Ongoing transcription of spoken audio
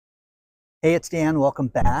Hey, it's Dan. Welcome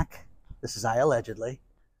back. This is iAllegedly,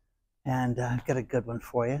 and I've got a good one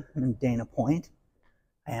for you. I'm in Dana Point,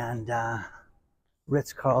 and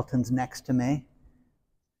Ritz-Carlton's next to me,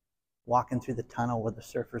 walking through the tunnel where the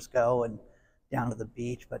surfers go and down to the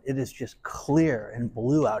beach. But it is just clear and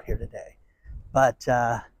blue out here today. But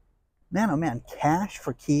man, oh man, Cash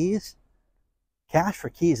for Keys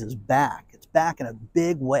is back. It's back in a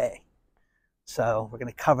big way. So we're going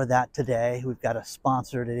to cover that today. We've got a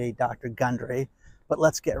sponsor today, Dr. Gundry, but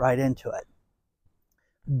let's get right into it.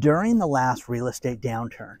 During the last real estate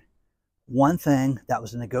downturn, one thing that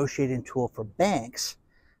was a negotiating tool for banks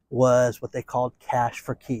was what they called cash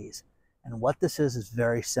for keys. And what this is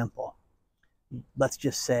very simple. Let's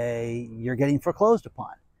just say you're getting foreclosed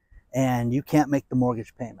upon and you can't make the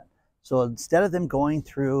mortgage payment. So instead of them going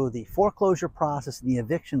through the foreclosure process and the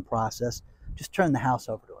eviction process, just turn the house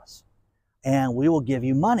over to us. And we will give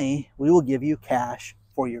you money, we will give you cash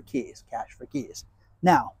for your keys, cash for keys.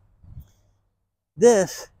 Now,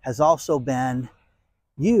 this has also been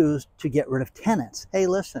used to get rid of tenants. Hey,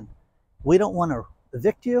 listen, we don't want to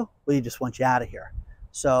evict you, we just want you out of here.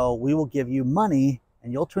 So we will give you money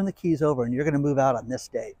and you'll turn the keys over and you're going to move out on this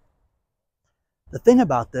date. The thing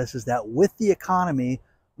about this is that with the economy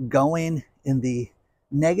going in the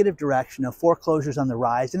negative direction of foreclosures on the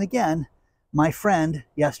rise, and again, my friend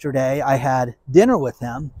yesterday, I had dinner with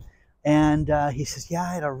him, and he says, yeah,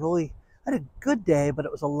 I had a good day, but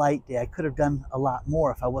it was a light day. I could have done a lot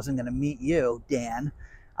more if I wasn't going to meet you, Dan.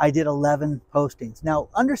 I did 11 postings. Now,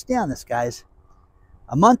 understand this, guys.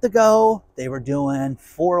 A month ago, they were doing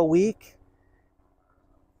 4 a week.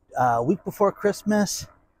 A week before Christmas,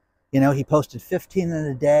 he posted 15 in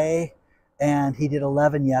a day, and he did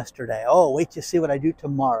 11 yesterday. Oh, wait to see what I do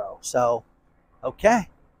tomorrow. So, okay.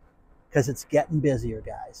 Because it's getting busier,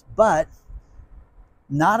 guys. But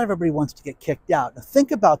not everybody wants to get kicked out. Now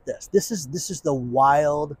think about this. This is the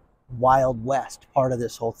wild, wild west part of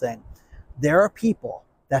this whole thing. There are people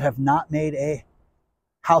that have not made a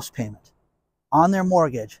house payment on their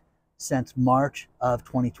mortgage since March of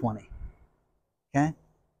 2020. Okay? Isn't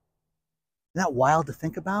that wild to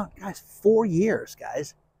think about? Guys, 4 years,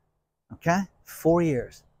 guys. Okay? 4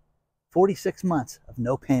 years. 46 months of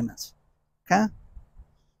no payments. Okay?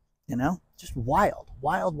 Just wild,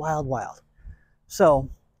 wild, wild, wild. So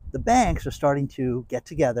the banks are starting to get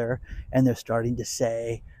together and they're starting to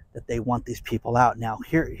say that they want these people out. Now,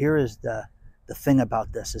 here is the thing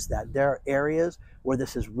about this is that there are areas where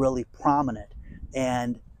this is really prominent.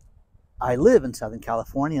 And I live in Southern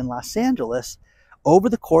California, in Los Angeles. Over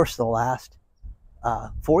the course of the last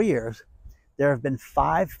 4 years, there have been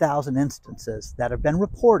 5,000 instances that have been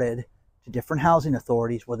reported to different housing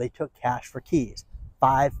authorities where they took cash for keys.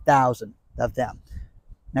 5,000 of them.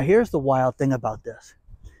 Now here's the wild thing about this.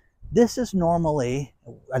 This is normally,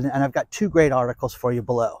 and I've got 2 great articles for you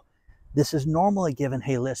below. This is normally given,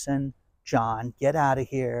 hey, listen, John, get out of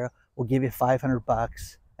here. We'll give you 500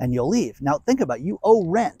 bucks and you'll leave. Now think about it. You owe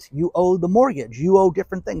rent, you owe the mortgage, you owe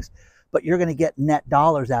different things, but you're going to get net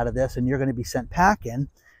dollars out of this and you're going to be sent packing.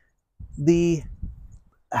 The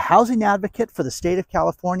housing advocate for the state of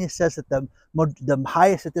California says that the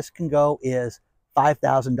highest that this can go is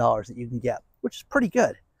 $5,000 that you can get, which is pretty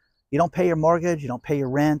good. You don't pay your mortgage, you don't pay your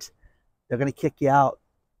rent, they're going to kick you out.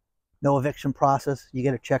 No eviction process, you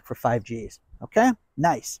get a check for 5 G's. Okay,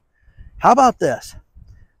 nice. How about this?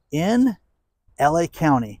 In LA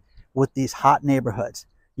County, with these hot neighborhoods,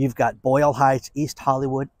 you've got Boyle Heights, East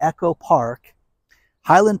Hollywood, Echo Park,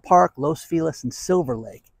 Highland Park, Los Feliz, and Silver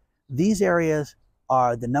Lake. These areas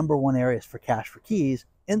are the #1 areas for cash for keys,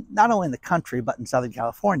 not only in the country, but in Southern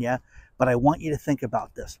California. But I want you to think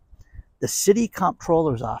about this. The city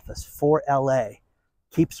comptroller's office for LA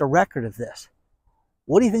keeps a record of this.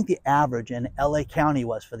 What do you think the average in LA County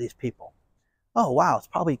was for these people? Oh, wow, it's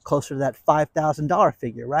probably closer to that $5,000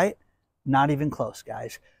 figure, right? Not even close,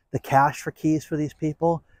 guys. The cash for keys for these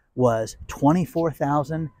people was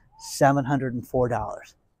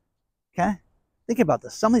 $24,704. Okay? Think about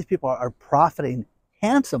this. Some of these people are profiting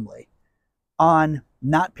handsomely on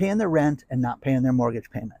not paying their rent and not paying their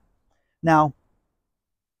mortgage payment. Now,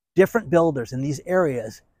 different builders in these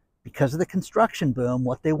areas, because of the construction boom,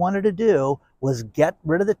 what they wanted to do was get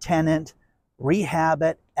rid of the tenant, rehab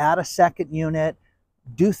it, add a second unit,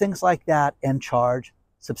 do things like that, and charge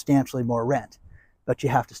substantially more rent. But you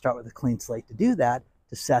have to start with a clean slate to do that,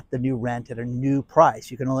 to set the new rent at a new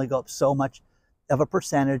price. You can only go up so much of a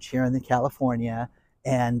percentage here in California.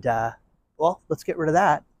 And, well, let's get rid of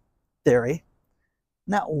that theory.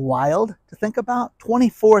 Isn't that wild to think about?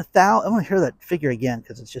 24,000. I want to hear that figure again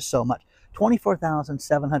because it's just so much.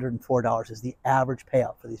 $24,704 is the average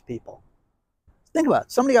payout for these people. Think about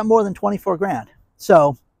it. Somebody got more than 24 grand.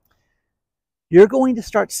 So you're going to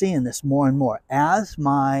start seeing this more and more as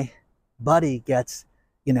my buddy gets,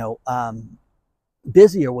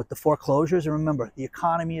 busier with the foreclosures. And remember, the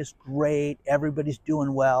economy is great. Everybody's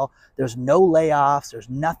doing well. There's no layoffs. There's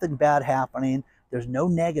nothing bad happening. There's no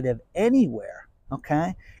negative anywhere.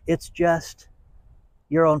 Okay. It's just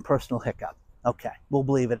your own personal hiccup. Okay. We'll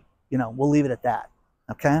believe it. We'll leave it at that.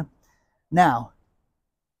 Okay. Now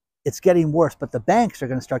it's getting worse, but the banks are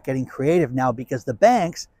going to start getting creative now, because the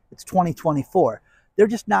banks, it's 2024. They're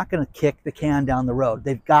just not going to kick the can down the road.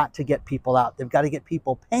 They've got to get people out. They've got to get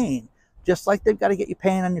people paying. Just like they've got to get you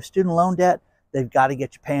paying on your student loan debt, they've got to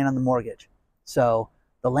get you paying on the mortgage. So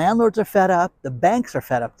the landlords are fed up. The banks are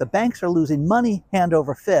fed up. The banks are losing money hand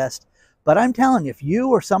over fist. But I'm telling you, if you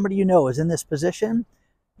or somebody you know is in this position,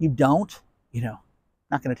 you don't,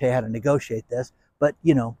 not going to tell you how to negotiate this, but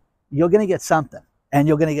you're going to get something, and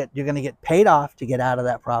you're going to get paid off to get out of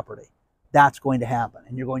that property. That's going to happen,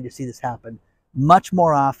 and you're going to see this happen much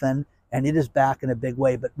more often. And it is back in a big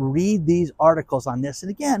way. But read these articles on this. And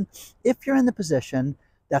again, if you're in the position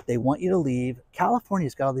that they want you to leave,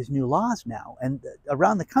 California's got all these new laws now, and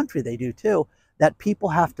around the country they do too, that people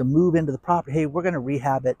have to move into the property. Hey, we're going to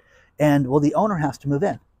rehab it. And well, the owner has to move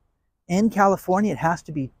in. In California, it has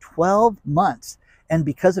to be 12 months. And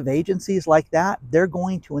because of agencies like that, they're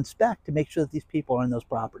going to inspect to make sure that these people are in those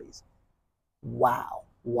properties. Wow.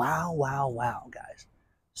 Wow, wow, wow, guys.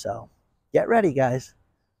 So get ready, guys.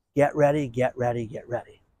 Get ready, get ready, get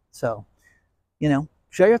ready. So,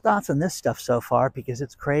 share your thoughts on this stuff so far, because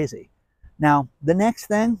it's crazy. Now, the next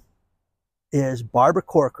thing is Barbara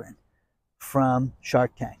Corcoran from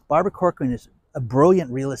Shark Tank. Barbara Corcoran is a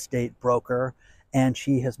brilliant real estate broker, and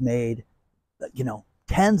she has made,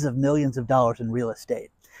 tens of millions of dollars in real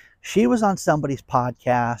estate. She was on somebody's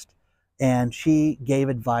podcast, and she gave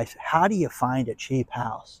advice. How do you find a cheap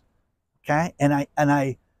house? Okay. And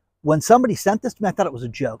I, when somebody sent this to me, I thought it was a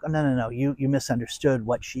joke. Oh, no, you misunderstood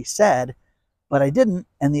what she said, but I didn't.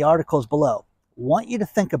 And the article's below. Want you to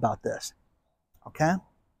think about this. Okay. I'm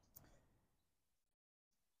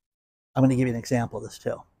going to give you an example of this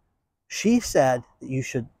too. She said that you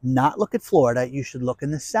should not look at Florida. You should look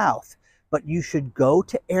in the South, but you should go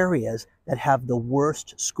to areas that have the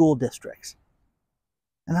worst school districts.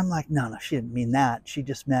 And I'm like, no, she didn't mean that. She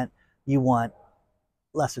just meant you want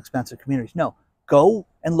less expensive communities. No, go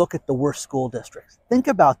and look at the worst school districts. Think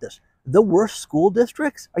about this. The worst school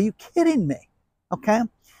districts? Are you kidding me? Okay.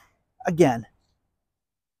 Again,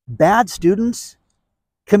 bad students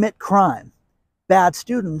commit crime. Bad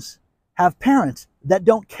students have parents that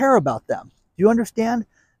don't care about them. Do you understand?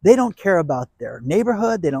 They don't care about their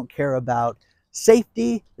neighborhood. They don't care about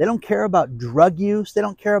safety. They don't care about drug use. They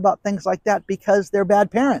don't care about things like that, because they're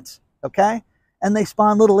bad parents. Okay. And they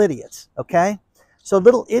spawn little idiots. Okay. So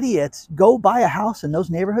little idiots go buy a house in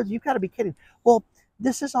those neighborhoods. You've got to be kidding. Well,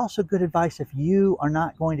 this is also good advice if you are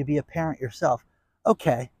not going to be a parent yourself.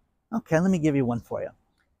 Okay, let me give you one for you.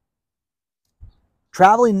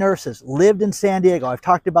 Traveling nurses lived in San Diego. I've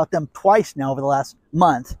talked about them twice now over the last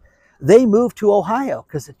month. They moved to Ohio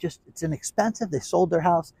because it's inexpensive. They sold their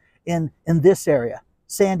house in this area,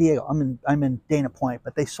 San Diego. I'm in Dana Point,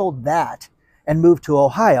 but they sold that and moved to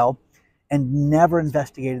Ohio and never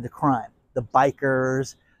investigated the crime. The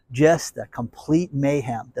bikers, just the complete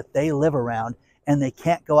mayhem that they live around, and they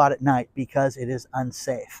can't go out at night because it is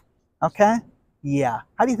unsafe. Okay? Yeah.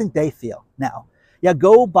 How do you think they feel now? Yeah,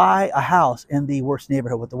 go buy a house in the worst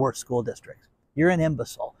neighborhood with the worst school districts. You're an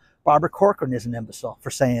imbecile. Barbara Corcoran is an imbecile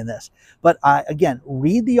for saying this. But again,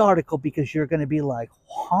 read the article, because you're going to be like,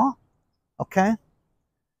 huh? Okay?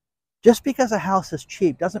 Just because a house is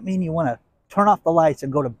cheap doesn't mean you want to turn off the lights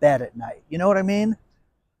and go to bed at night. You know what I mean?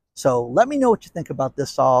 So let me know what you think about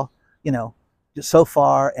this all, so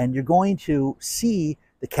far. And you're going to see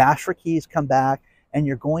the cash for keys come back, and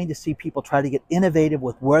you're going to see people try to get innovative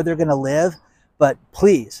with where they're going to live. But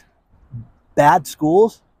please, bad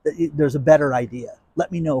schools, there's a better idea.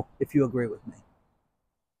 Let me know if you agree with me.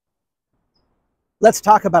 Let's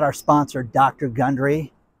talk about our sponsor, Dr.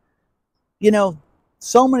 Gundry.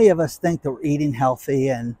 So many of us think that we're eating healthy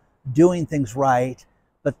and doing things right,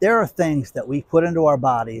 but there are things that we put into our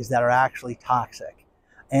bodies that are actually toxic.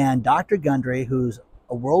 And Dr. Gundry, who's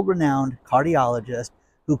a world-renowned cardiologist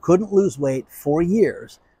who couldn't lose weight for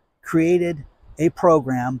years, created a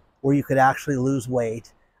program where you could actually lose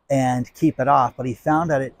weight and keep it off. But he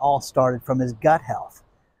found that it all started from his gut health.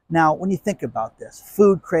 Now, when you think about this,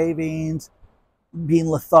 food cravings, being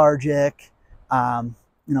lethargic,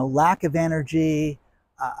 lack of energy,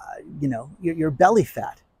 your belly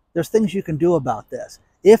fat. There's things you can do about this.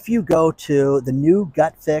 If you go to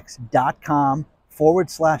thenewgutfix.com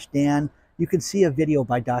iAllegedly.com/Dan. You can see a video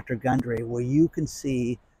by Dr. Gundry where you can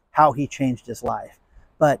see how he changed his life.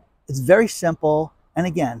 But it's very simple. And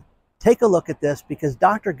again, take a look at this because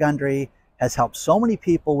Dr. Gundry has helped so many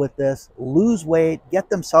people with this lose weight, get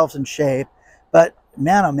themselves in shape. But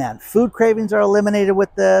man, oh man, food cravings are eliminated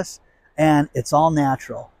with this, and it's all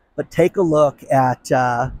natural. But take a look at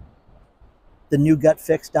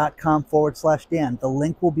thenewgutfix.com/Dan. The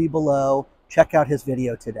link will be below. Check out his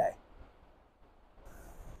video today.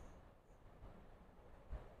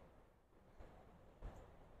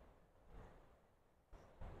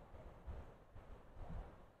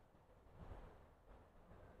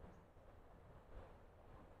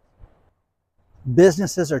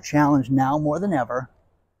 Businesses are challenged now more than ever.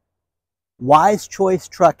 Wise Choice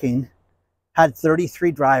Trucking had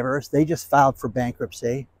 33 drivers. They just filed for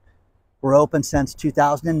bankruptcy. Were open since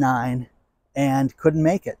 2009 and couldn't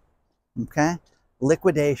make it. Okay?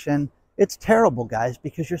 Liquidation. It's terrible, guys,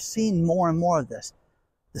 because you're seeing more and more of this.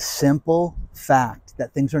 The simple fact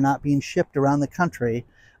that things are not being shipped around the country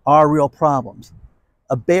are real problems.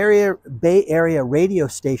 A Bay Area radio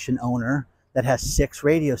station owner that has 6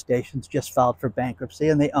 radio stations just filed for bankruptcy,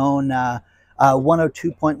 and they own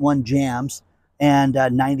 102.1 Jams and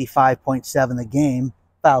 95.7 The Game,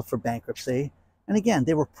 filed for bankruptcy. And again,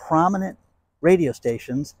 they were prominent radio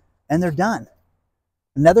stations, and they're done.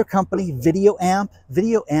 Another company, Video Amp.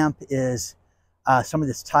 Video Amp is something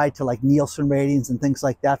that's tied to like Nielsen ratings and things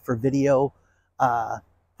like that for video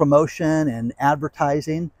promotion and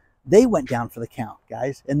advertising. They went down for the count,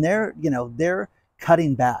 guys, and they're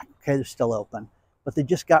cutting back. Okay, they're still open, but they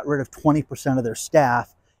just got rid of 20% of their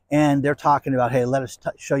staff, and they're talking about, hey, let us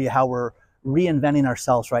show you how we're reinventing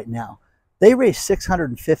ourselves right now. They raised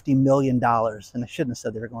 $650 million, and I shouldn't have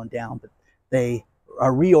said they were going down, but they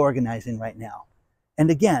are reorganizing right now.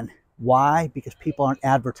 And again, why? Because people aren't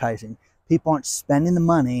advertising. People aren't spending the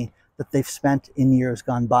money that they've spent in years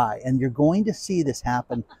gone by. And you're going to see this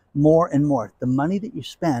happen more and more. The money that you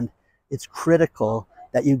spend, it's critical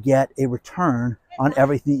that you get a return on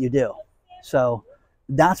everything that you do. So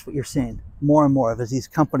that's what you're seeing more and more of, as these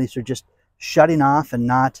companies are just shutting off and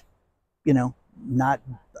not doing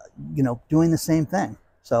the same thing.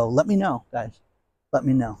 So let me know, guys. Let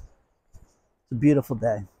me know. It's a beautiful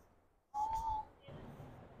day.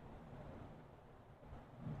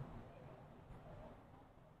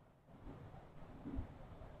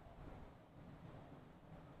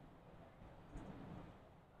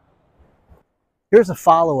 Here's a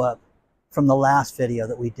follow-up from the last video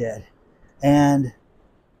that we did. And,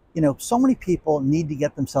 so many people need to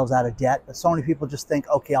get themselves out of debt, but so many people just think,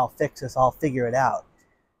 okay, I'll fix this, I'll figure it out.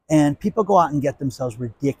 And people go out and get themselves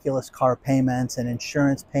ridiculous car payments and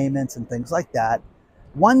insurance payments and things like that.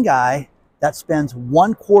 One guy that spends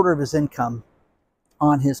 1/4 of his income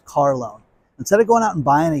on his car loan. Instead of going out and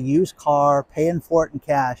buying a used car, paying for it in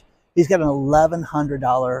cash, he's got an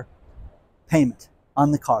 $1,100 payment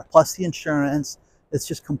on the car, plus the insurance. It's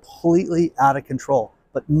just completely out of control.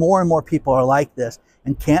 But more and more people are like this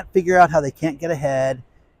and can't figure out how they can't get ahead,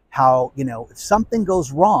 how, if something goes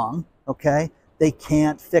wrong, okay, they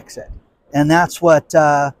can't fix it. And that's what,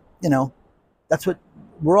 that's what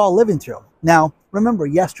we're all living through. Now, remember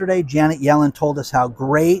yesterday, Janet Yellen told us how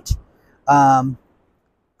great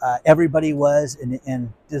everybody was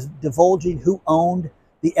in divulging who owned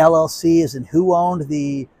the LLCs and who owned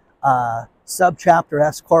the subchapter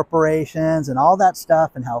S corporations and all that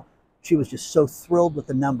stuff, and how she was just so thrilled with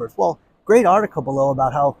the numbers. Well, great article below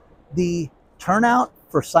about how the turnout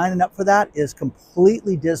for signing up for that is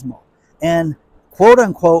completely dismal. And quote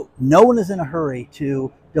unquote, no one is in a hurry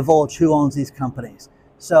to divulge who owns these companies.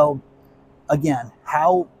 So again,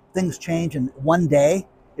 how things change in one day,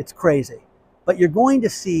 it's crazy. But you're going to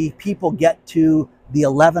see people get to the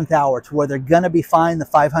 11th hour to where they're going to be fined the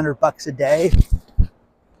 $500 a day.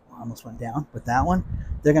 Almost went down with that one.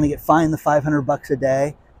 They're going to get fined the $500 a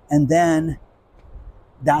day, and then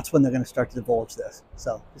that's when they're going to start to divulge this.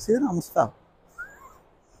 So you see, that almost fell.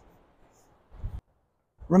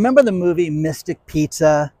 Remember the movie Mystic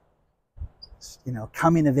Pizza?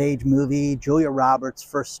 Coming of age movie, Julia Roberts'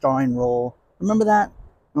 first starring role. Remember that?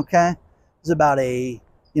 Okay, it's about a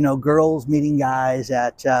girls meeting guys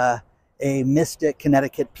at a Mystic,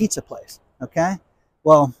 Connecticut pizza place. Okay,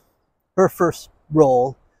 well, her first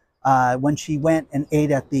role. When she went and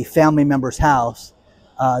ate at the family member's house,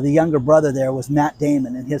 the younger brother there was Matt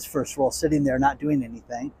Damon in his first role, sitting there not doing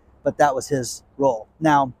anything, but that was his role.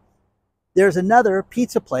 Now, there's another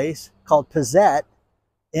pizza place called Pizzette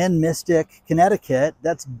in Mystic, Connecticut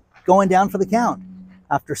that's going down for the count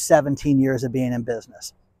after 17 years of being in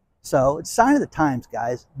business. So it's a sign of the times,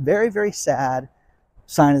 guys. Very, very sad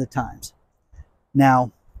sign of the times.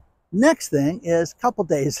 Now, next thing is a couple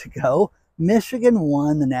days ago, Michigan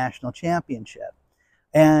won the national championship.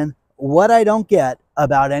 And what I don't get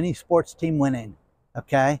about any sports team winning,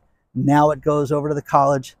 okay, now it goes over to the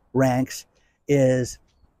college ranks, is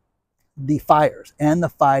the fires and the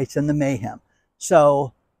fights and the mayhem.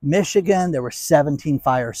 So Michigan, there were 17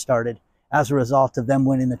 fires started as a result of them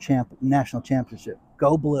winning the national championship.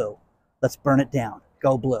 Go blue. Let's burn it down.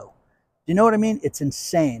 Go blue. Do you know what I mean? It's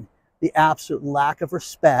insane. The absolute lack of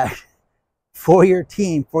respect for your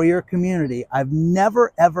team, for your community. I've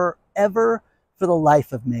never, ever, ever for the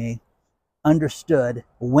life of me understood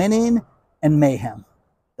winning and mayhem.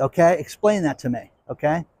 Okay? Explain that to me.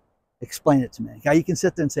 Okay? Explain it to me. Now you can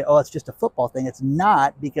sit there and say, oh, it's just a football thing. It's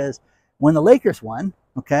not, because when the Lakers won,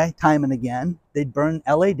 okay, time and again, they'd burn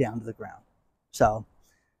LA down to the ground. So,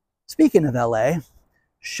 speaking of LA,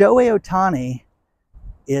 Shohei Ohtani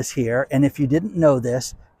is here, and if you didn't know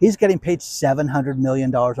this, he's getting paid $700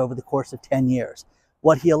 million over the course of 10 years.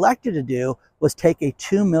 What he elected to do was take a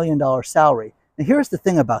 $2 million salary. Now here's the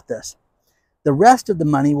thing about this. The rest of the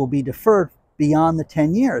money will be deferred beyond the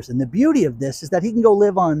 10 years. And the beauty of this is that he can go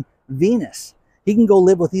live on Venus. He can go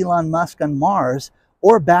live with Elon Musk on Mars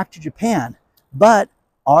or back to Japan. But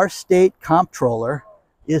our state comptroller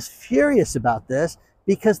is furious about this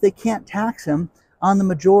because they can't tax him on the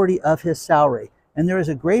majority of his salary. And there is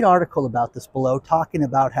a great article about this below talking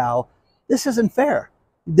about how this isn't fair.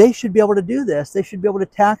 They should be able to do this. They should be able to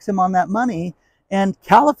tax him on that money. And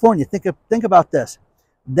California, think about this.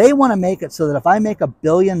 They want to make it so that if I make $1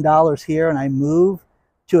 billion here and I move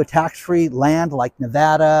to a tax-free land like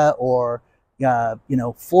Nevada or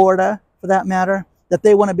Florida, for that matter, that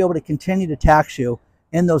they want to be able to continue to tax you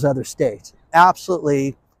in those other states.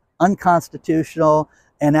 Absolutely unconstitutional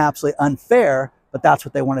and absolutely unfair, but that's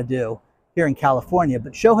what they want to do here in California.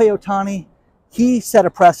 But Shohei Ohtani, he set a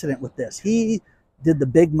precedent with this. He did the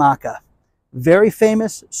big maca. Very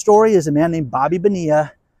famous story is a man named Bobby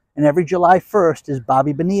Bonilla, and every July 1st is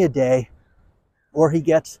Bobby Bonilla Day, or he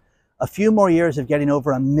gets a few more years of getting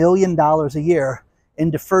over $1 million a year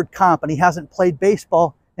in deferred comp, and he hasn't played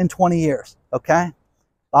baseball in 20 years, okay?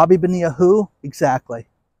 Bobby Bonilla who? Exactly,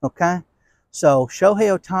 okay? So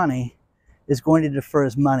Shohei Ohtani is going to defer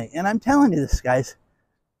his money. And I'm telling you this, guys,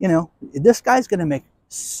 this guy's going to make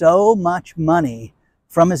so much money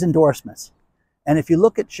from his endorsements. And if you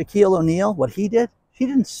look at Shaquille O'Neal, what he did, he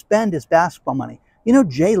didn't spend his basketball money.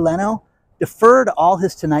 Jay Leno deferred all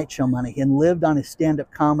his Tonight Show money and lived on his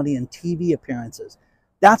stand-up comedy and TV appearances.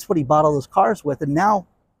 That's what he bought all those cars with. And now,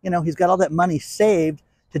 he's got all that money saved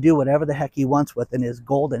to do whatever the heck he wants with in his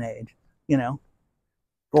golden age,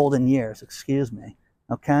 golden years, excuse me,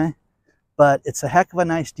 okay? But it's a heck of a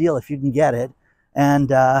nice deal if you can get it. And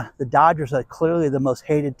the Dodgers are clearly the most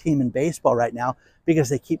hated team in baseball right now because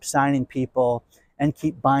they keep signing people and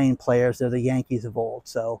keep buying players. They're the Yankees of old.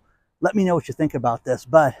 So let me know what you think about this.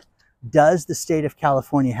 But does the state of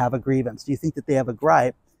California have a grievance? Do you think that they have a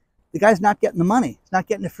gripe? The guy's not getting the money. He's not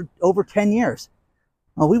getting it for over 10 years.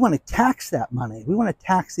 Well, we want to tax that money. We want to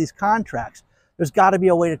tax these contracts. There's got to be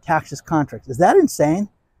a way to tax this contract. Is that insane?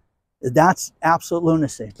 That's absolute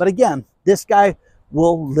lunacy. But again, this guy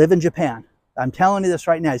will live in Japan. I'm telling you this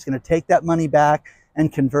right now. He's going to take that money back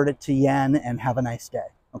and convert it to yen and have a nice day.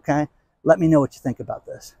 Okay? Let me know what you think about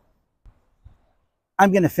this.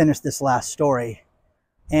 I'm going to finish this last story.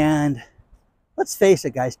 And let's face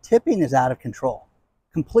it, guys, tipping is out of control.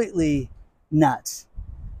 Completely nuts.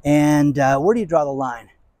 And where do you draw the line?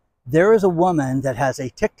 There is a woman that has a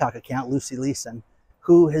TikTok account, Lucy Leeson,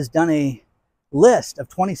 who has done a list of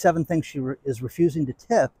 27 things she is refusing to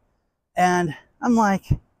tip. And I'm like,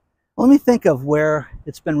 well, let me think of where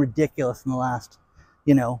it's been ridiculous in the last,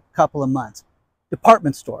 couple of months.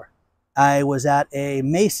 Department store. I was at a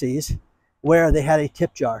Macy's where they had a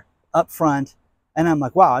tip jar up front. And I'm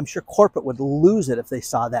like, wow, I'm sure corporate would lose it if they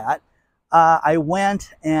saw that. I went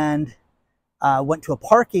and went to a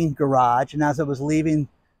parking garage, and as I was leaving,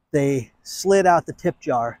 they slid out the tip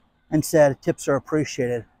jar and said, tips are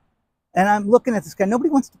appreciated. And I'm looking at this guy. Nobody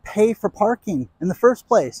wants to pay for parking in the first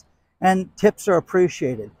place, and tips are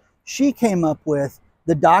appreciated. She came up with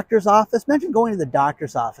the doctor's office. Imagine going to the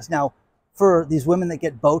doctor's office. Now, for these women that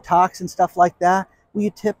get Botox and stuff like that, will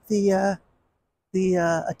you tip the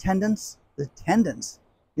attendants? The attendants,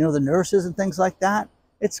 the nurses and things like that.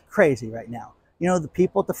 It's crazy right now. The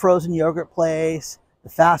people at the frozen yogurt place, the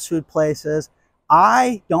fast food places.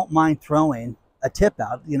 I don't mind throwing a tip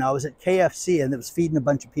out. I was at KFC and it was feeding a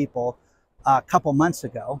bunch of people a couple months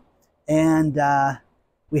ago. And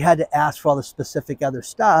we had to ask for all the specific other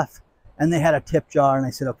stuff. and they had a tip jar, and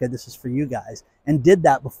I said, okay, this is for you guys, and did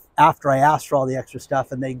that after I asked for all the extra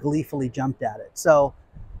stuff, and they gleefully jumped at it. So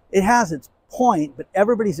it has its point, but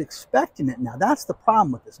everybody's expecting it now. That's the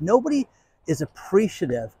problem with this. Nobody is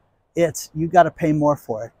appreciative. It's, you got to pay more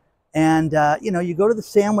for it. And you know, you go to the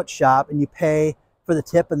sandwich shop and you pay for the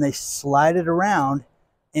tip, and they slide it around.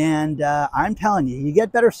 And I'm telling you, you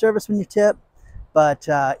get better service when you tip, but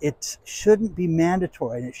it shouldn't be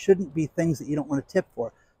mandatory, and it shouldn't be things that you don't want to tip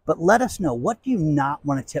for. But let us know, what do you not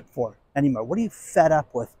want to tip for anymore? What are you fed up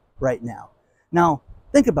with right now? Now,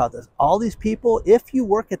 think about this. All these people, if you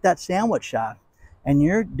work at that sandwich shop and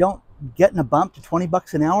you're getting a bump to 20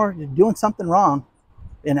 bucks an hour, you're doing something wrong,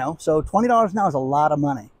 you know? So $20 an hour is a lot of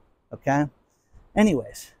money, okay?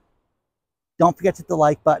 Anyways, don't forget to hit the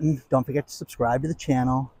like button. Don't forget to subscribe to the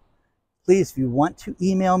channel. Please, if you want to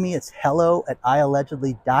email me, it's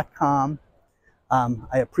hello@iallegedly.com.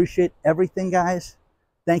 I appreciate everything, guys.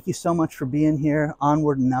 Thank you so much for being here.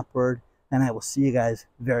 Onward and upward. And I will see you guys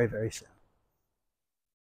very, very soon.